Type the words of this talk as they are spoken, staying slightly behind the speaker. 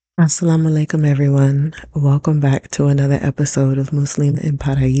Assalamu alaikum, everyone. Welcome back to another episode of Muslim in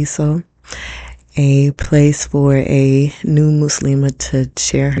Paraíso, a place for a new Muslima to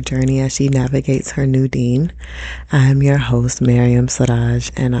share her journey as she navigates her new deen. I'm your host, Maryam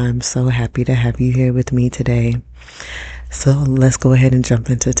Saraj, and I'm so happy to have you here with me today. So let's go ahead and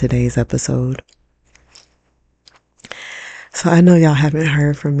jump into today's episode. So I know y'all haven't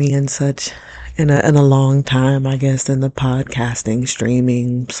heard from me in a long time, I guess, in the podcasting,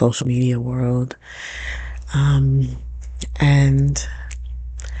 streaming, social media world. Um, and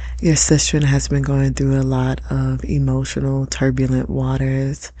your sister has been going through a lot of emotional, turbulent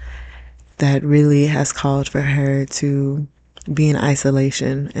waters that really has called for her to be in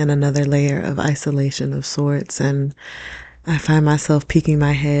isolation and another layer of isolation of sorts. And I find myself peeking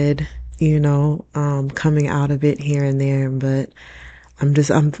my head, coming out of it here and there. But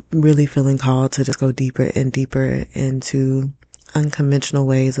I'm really feeling called to just go deeper and deeper into unconventional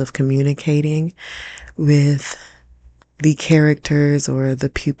ways of communicating with the characters or the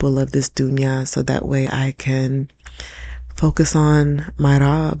people of this dunya, so that way I can focus on my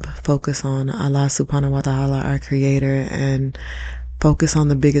Rabb, focus on Allah subhanahu wa ta'ala, our creator, and focus on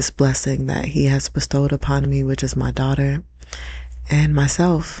the biggest blessing that he has bestowed upon me, which is my daughter and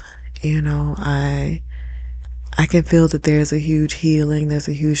myself. I can feel that there's a huge healing, there's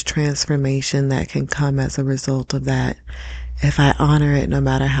a huge transformation that can come as a result of that if I honor it, no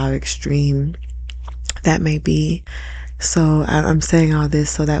matter how extreme that may be. So I'm saying all this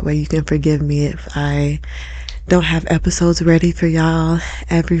so that way you can forgive me if I don't have episodes ready for y'all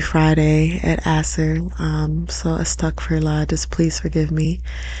every Friday at Asr. So astaghfirullah, just please forgive me.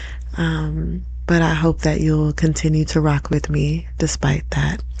 But I hope that you'll continue to rock with me despite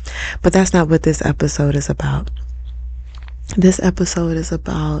that. But that's not what this episode is about. This episode is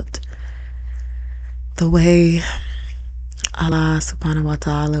about the way Allah subhanahu wa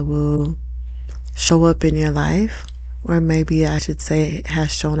ta'ala will show up in your life, or maybe I should say it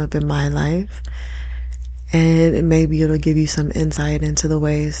has shown up in my life, and maybe it'll give you some insight into the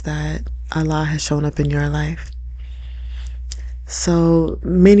ways that Allah has shown up in your life. So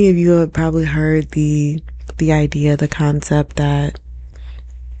many of you have probably heard the idea, the concept that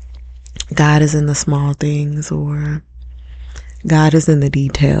God is in the small things, or God is in the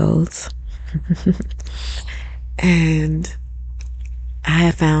details. And I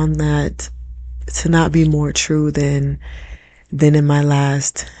have found that to not be more true than in my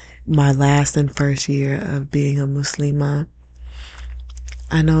last and first year of being a muslimah.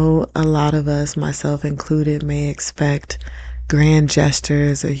 I know a lot of us, myself included, may expect grand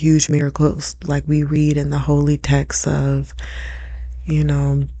gestures or huge miracles like we read in the holy texts of,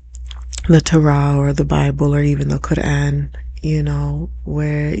 the Torah or the Bible or even the Quran,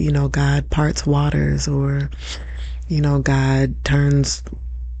 where, God parts waters, or, God turns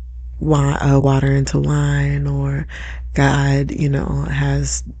water into wine, or God,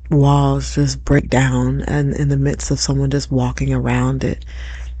 has walls just break down and in the midst of someone just walking around it,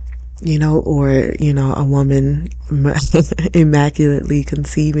 or, a woman immaculately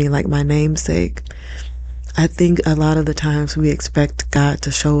conceiving, like my namesake. I think a lot of the times we expect God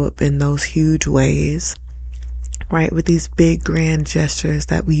to show up in those huge ways, right? With these big grand gestures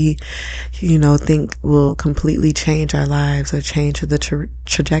that we, think will completely change our lives or change the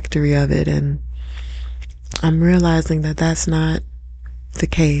trajectory of it. And I'm realizing that that's not the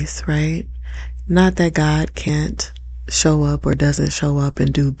case, right? Not that God can't show up or doesn't show up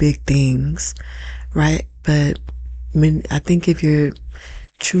and do big things, right? But I think if you're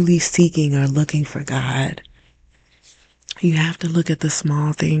truly seeking or looking for God, you have to look at the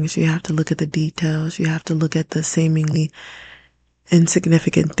small things. You have to look at the details. You have to look at the seemingly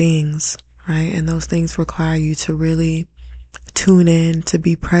insignificant things, right? And those things require you to really tune in, to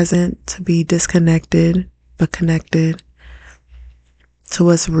be present, to be disconnected, but connected to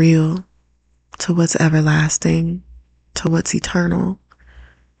what's real, to what's everlasting, to what's eternal,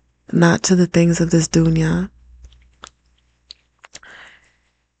 not to the things of this dunya.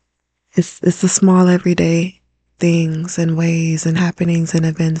 It's the small everyday things and ways and happenings and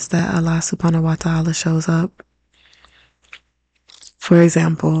events that Allah subhanahu wa ta'ala shows up. For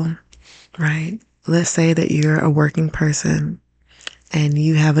example, right? Let's say that you're a working person and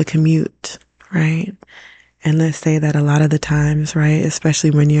you have a commute, right? And let's say that a lot of the times, right,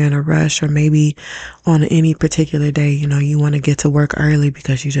 especially when you're in a rush or maybe on any particular day, you want to get to work early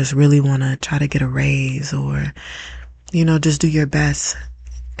because you just really want to try to get a raise, or, just do your best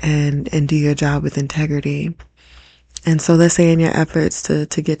and do your job with integrity. And so let's say in your efforts to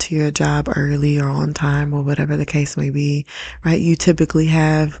get to your job early or on time or whatever the case may be, right, you typically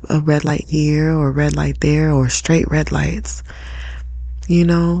have a red light here or red light there or straight red lights.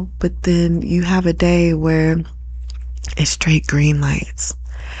 but then you have a day where it's straight green lights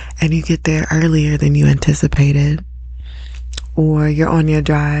and you get there earlier than you anticipated, or you're on your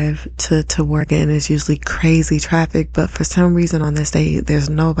drive to work and it's usually crazy traffic, but for some reason on this day there's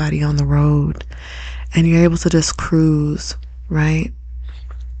nobody on the road and you're able to just cruise, right?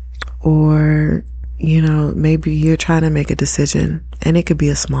 Or maybe you're trying to make a decision, and it could be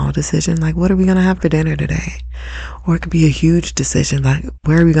a small decision like, what are we going to have for dinner today? Or it could be a huge decision like,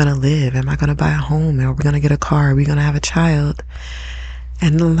 where are we going to live? Am I going to buy a home? Are we going to get a car? Are we going to have a child?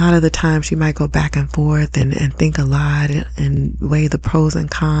 And a lot of the times you might go back and forth and think a lot and weigh the pros and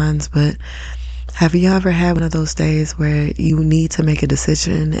cons. But have you ever had one of those days where you need to make a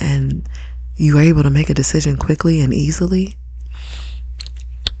decision and you're able to make a decision quickly and easily?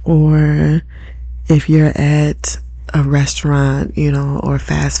 Or if you're at a restaurant, or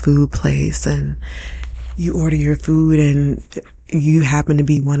fast food place, and you order your food and you happen to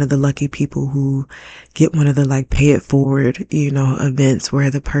be one of the lucky people who get one of the like pay it forward, events where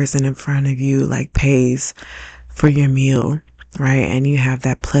the person in front of you like pays for your meal, right? And you have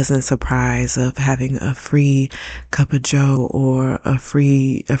that pleasant surprise of having a free cup of joe or a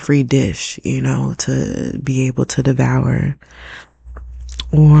free dish, to be able to devour.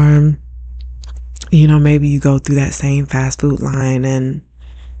 Or maybe you go through that same fast food line and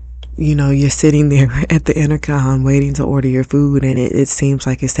you're sitting there at the intercom waiting to order your food, and it seems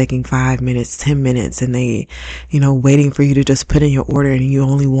like it's taking 5 minutes, 10 minutes, and they, waiting for you to just put in your order, and you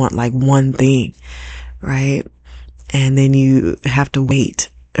only want like one thing, right? And then you have to wait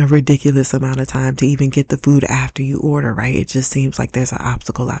a ridiculous amount of time to even get the food after you order, right? It just seems like there's an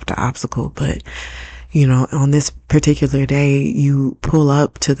obstacle after obstacle. But on this particular day, you pull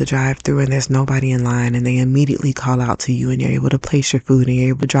up to the drive-thru and there's nobody in line, and they immediately call out to you, and you're able to place your food, and you're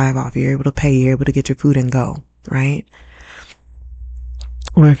able to drive off, you're able to pay, you're able to get your food and go, right?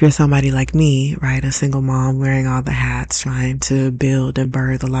 Or if you're somebody like me, right, a single mom wearing all the hats, trying to build and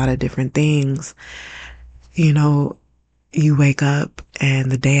birth a lot of different things, you wake up and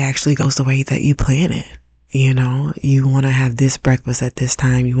the day actually goes the way that you plan it. You want to have this breakfast at this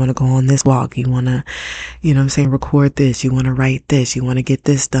time. You want to go on this walk. You want to, record this. You want to write this. You want to get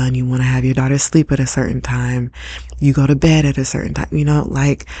this done. You want to have your daughter sleep at a certain time. You go to bed at a certain time.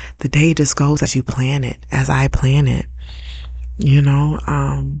 Like the day just goes as you plan it, as I plan it.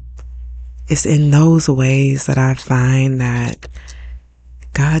 It's in those ways that I find that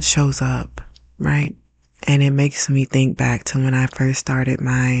God shows up, right? And it makes me think back to when I first started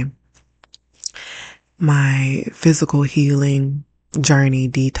my physical healing journey,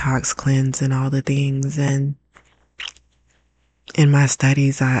 detox, cleanse, and all the things. And in my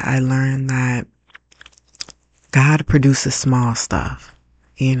studies, I learned that God produces small stuff,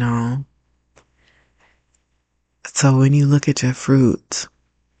 So when you look at your fruit,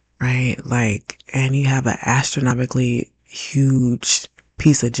 right, like, and you have an astronomically huge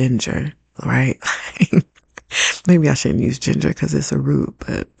piece of ginger, right? Maybe I shouldn't use ginger because it's a root,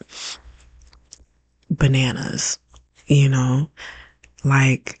 but bananas,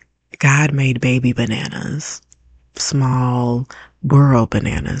 like God made baby bananas, small burro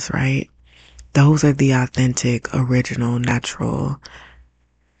bananas, right? Those are the authentic, original, natural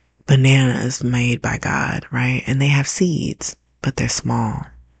bananas made by God, right? And they have seeds, but they're small,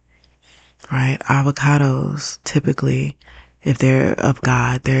 right? Avocados, typically, if they're of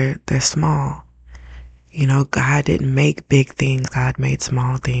God, they're small. God didn't make big things. God made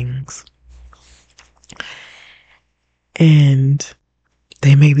small things. And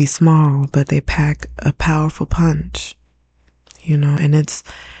they may be small, but they pack a powerful punch, and it's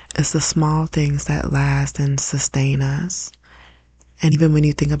the small things that last and sustain us. And even when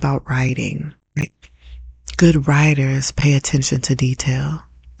you think about writing, right? Good writers pay attention to detail.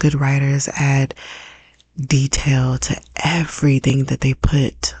 Good writers add detail to everything that they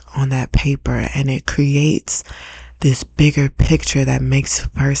put on that paper, and it creates this bigger picture that makes a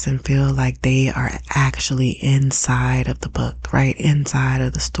person feel like they are actually inside of the book, right? Inside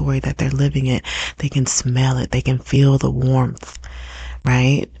of the story that they're living it. They can smell it. They can feel the warmth,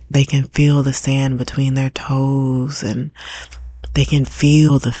 right? They can feel the sand between their toes, and they can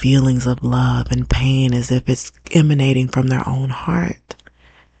feel the feelings of love and pain as if it's emanating from their own heart.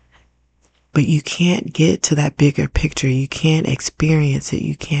 But you can't get to that bigger picture. You can't experience it.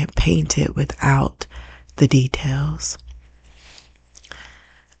 You can't paint it without the details.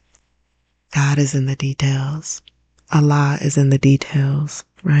 God is in the details. Allah is in the details,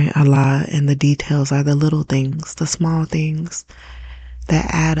 right? Allah and the details are the little things, the small things that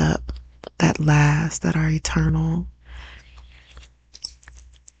add up, that last, that are eternal.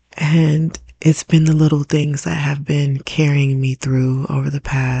 And it's been the little things that have been carrying me through over the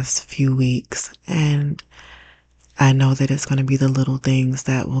past few weeks. And I know that it's going to be the little things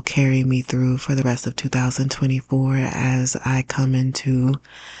that will carry me through for the rest of 2024 as I come into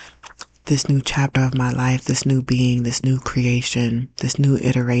this new chapter of my life, this new being, this new creation, this new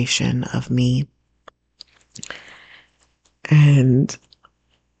iteration of me. And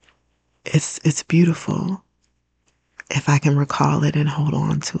it's beautiful if I can recall it and hold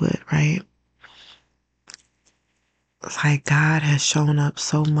on to it, right? It's like God has shown up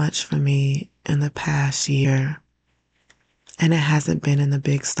so much for me in the past year. And it hasn't been in the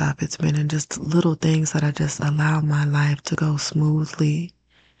big stuff. It's been in just little things that I just allow my life to go smoothly.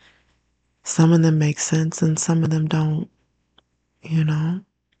 Some of them make sense and some of them don't, you know?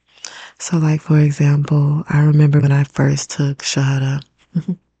 So, like, for example, I remember when I first took Shahada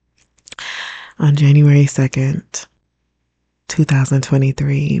on January 2nd,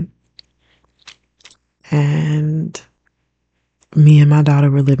 2023. And me and my daughter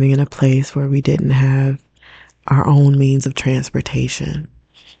were living in a place where we didn't have our own means of transportation,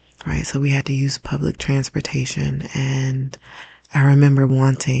 right? So we had to use public transportation. And I remember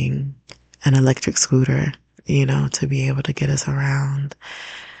wanting an electric scooter, to be able to get us around.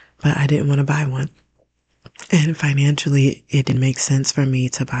 But I didn't want to buy one. And financially, it didn't make sense for me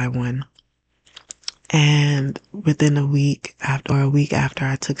to buy one. And within a week after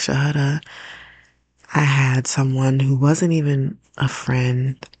I took Shahada, I had someone who wasn't even a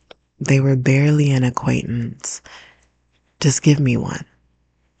friend. They were barely an acquaintance. Just give me one,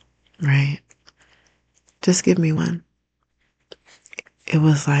 right? Just give me one. It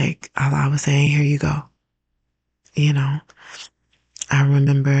was like all I was saying, here you go. You know, I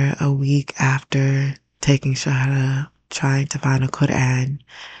remember a week after taking Shahada, trying to find a Quran,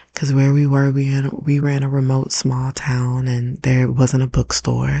 because where we were in a remote small town and there wasn't a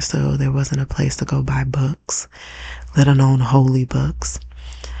bookstore, so there wasn't a place to go buy books, let alone holy books.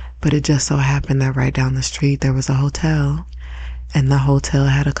 But it just so happened that right down the street there was a hotel, and the hotel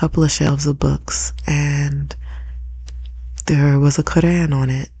had a couple of shelves of books, and there was a Quran on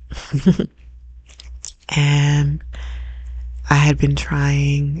it. And I had been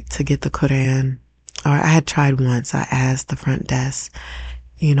trying to get the Quran, or I had tried once. I asked the front desk,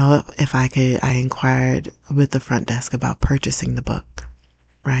 if I could, I inquired with the front desk about purchasing the book,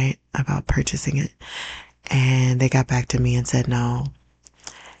 right? About purchasing it. And they got back to me and said no.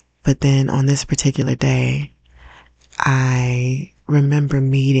 But then on this particular day, I remember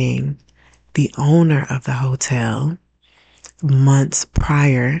meeting the owner of the hotel months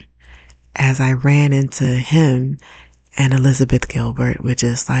prior as I ran into him and Elizabeth Gilbert, which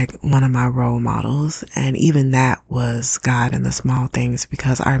is like one of my role models. And even that was God in the small things,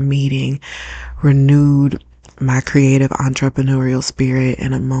 because our meeting renewed my creative entrepreneurial spirit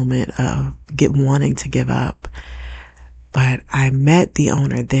in a moment of wanting to give up. But I met the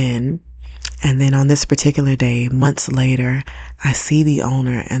owner then. And then on this particular day, months later, I see the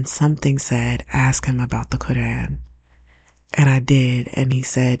owner and something said, ask him about the Quran. And I did. And he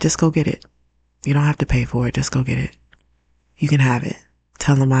said, just go get it. You don't have to pay for it. Just go get it. You can have it.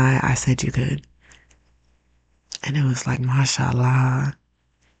 Tell him I said you could. And it was like, mashallah,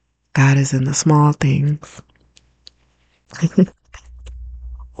 God is in the small things.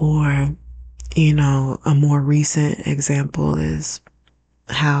 Or, a more recent example is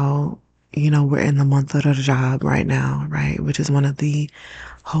how, we're in the month of Rajab right now, right? Which is one of the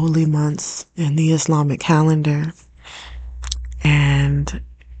holy months in the Islamic calendar. And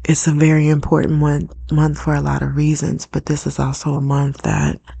it's a very important month for a lot of reasons, but this is also a month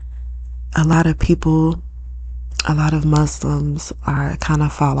that a lot of people, a lot of Muslims are kind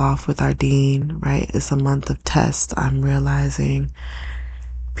of fall off with our deen, right? It's a month of test, I'm realizing,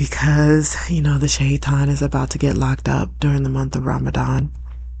 because, the shaitan is about to get locked up during the month of Ramadan.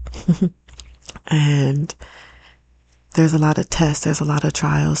 And there's a lot of tests, there's a lot of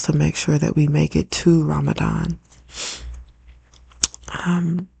trials to make sure that we make it to Ramadan.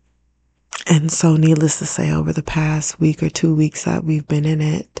 And so needless to say, over the past week or 2 weeks that we've been in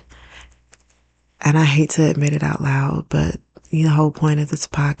it, and I hate to admit it out loud, but the whole point of this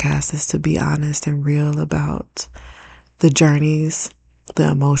podcast is to be honest and real about the journeys, the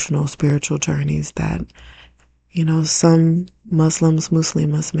emotional, spiritual journeys that, some Muslims,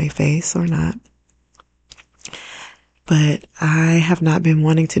 muslimahs may face or not. But I have not been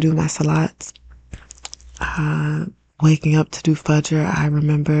wanting to do my salats. Waking up to do Fajr, I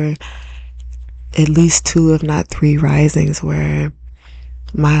remember at least 2, if not 3 risings where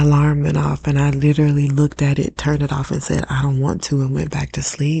my alarm went off and I literally looked at it, turned it off and said, I don't want to, and went back to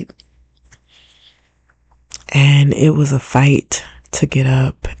sleep. And it was a fight. to get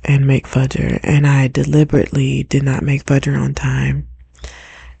up and make fajr, and I deliberately did not make fajr on time.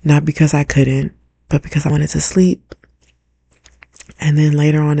 Not because I couldn't, but because I wanted to sleep. And then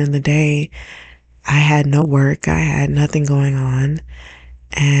later on in the day, I had no work, I had nothing going on,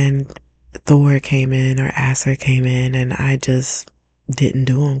 and Thor came in or Asser came in, and I just didn't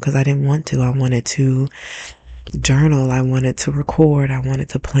do them because I didn't want to. I wanted to journal, I wanted to record, I wanted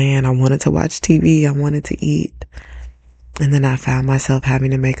to plan, I wanted to watch TV, I wanted to eat. And then I found myself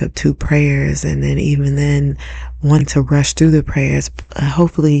having to make up two prayers, and then even then wanting to rush through the prayers.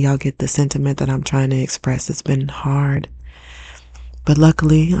 Hopefully y'all get the sentiment that I'm trying to express. It's been hard. But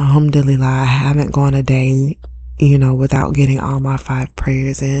luckily, alhamdulillah, I haven't gone a day, without getting all my 5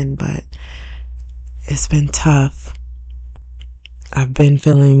 prayers in, but it's been tough. I've been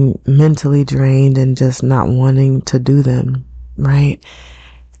feeling mentally drained and just not wanting to do them, right?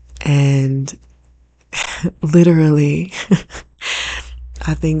 And literally,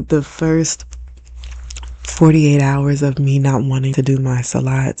 I think the first 48 hours of me not wanting to do my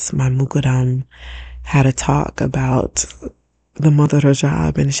salats, my mukadam, had a talk about the month of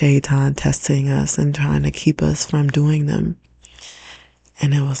Rajab and Shaitan testing us and trying to keep us from doing them.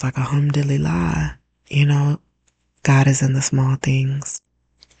 And it was like, alhamdulillah, God is in the small things.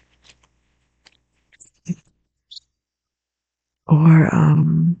 Or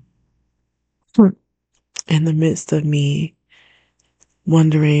in the midst of me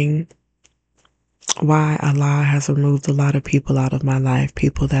wondering why Allah has removed a lot of people out of my life,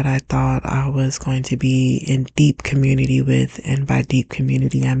 people that I thought I was going to be in deep community with. And by deep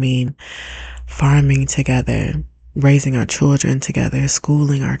community, I mean farming together, raising our children together,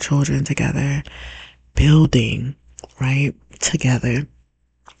 schooling our children together, building, right, together.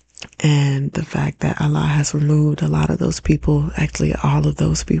 And the fact that Allah has removed a lot of those people, actually all of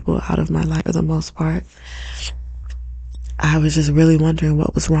those people out of my life for the most part, I was just really wondering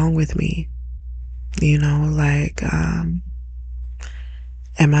what was wrong with me. Like, am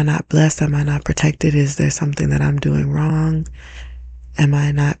I not blessed? Am I not protected? Is there something that I'm doing wrong? Am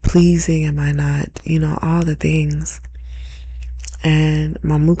I not pleasing? Am I not, all the things? And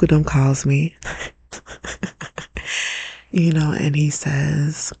my mukadam calls me, and he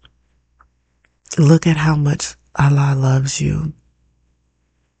says, look at how much Allah loves you.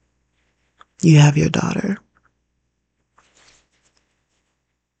 You have your daughter.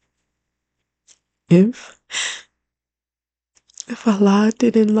 If if Allah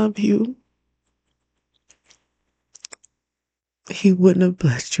didn't love you, he wouldn't have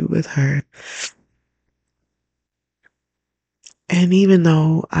blessed you with her. And even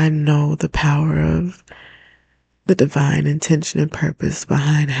though I know the power of the divine intention and purpose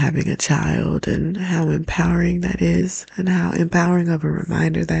behind having a child and how empowering that is and how empowering of a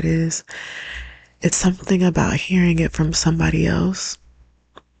reminder that is, it's something about hearing it from somebody else.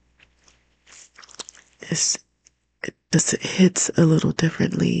 It just hits a little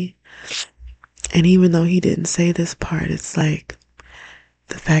differently. And even though he didn't say this part, it's like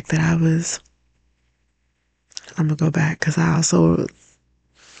the fact that I'm gonna go back because I also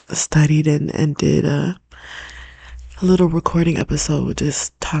studied and did a little recording episode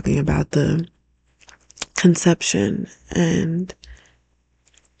just talking about the conception and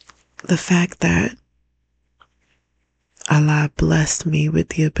the fact that Allah blessed me with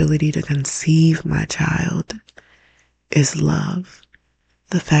the ability to conceive my child is love.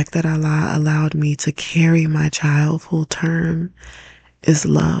 The fact that Allah allowed me to carry my child full term is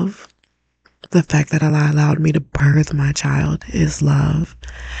love. The fact that Allah allowed me to birth my child is love.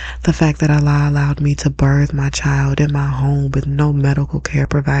 The fact that Allah allowed me to birth my child in my home with no medical care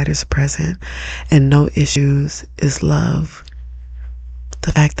providers present and no issues is love.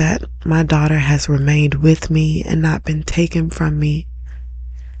 The fact that my daughter has remained with me and not been taken from me,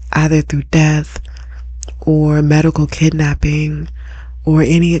 either through death or medical kidnapping or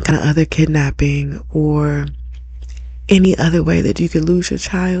any kind of other kidnapping or any other way that you could lose your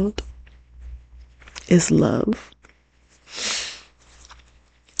child, is love.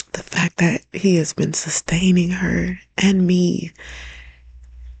 The fact that he has been sustaining her and me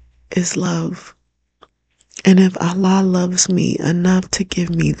is love. And if Allah loves me enough to give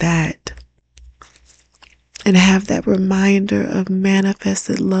me that and have that reminder of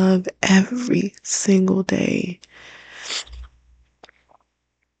manifested love every single day,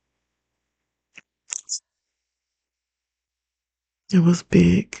 it was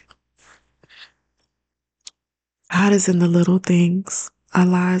big. God is in the little things.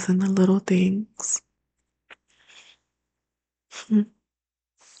 Allah is in the little things.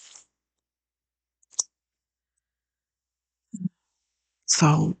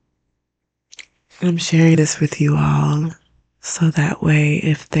 So I'm sharing this with you all So that way,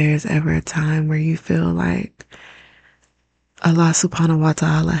 if there's ever a time where you feel like Allah subhanahu wa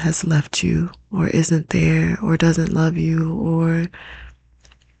ta'ala has left you or isn't there or doesn't love you or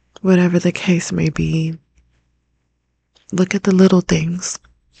whatever the case may be, look at the little things.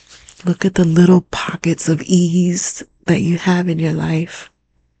 Look at the little pockets of ease that you have in your life,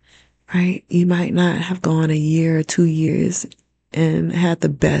 right? You might not have gone a year or 2 years and had the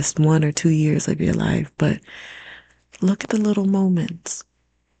best 1 or 2 years of your life, but look at the little moments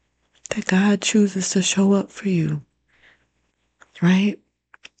that God chooses to show up for you, right?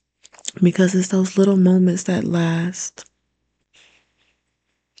 Because it's those little moments that last.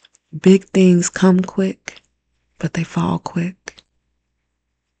 Big things come quick, but they fall quick.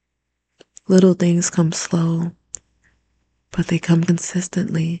 Little things come slow, but they come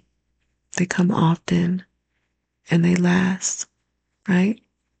consistently. They come often and they last, right?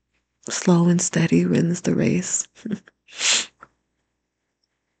 Slow and steady wins the race.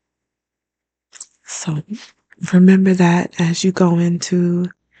 So remember that as you go into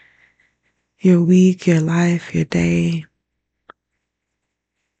your week, your life, your day.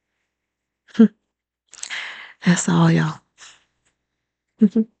 That's all, y'all.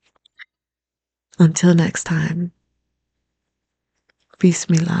 Until next time.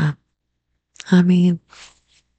 Bismillah. Ameen.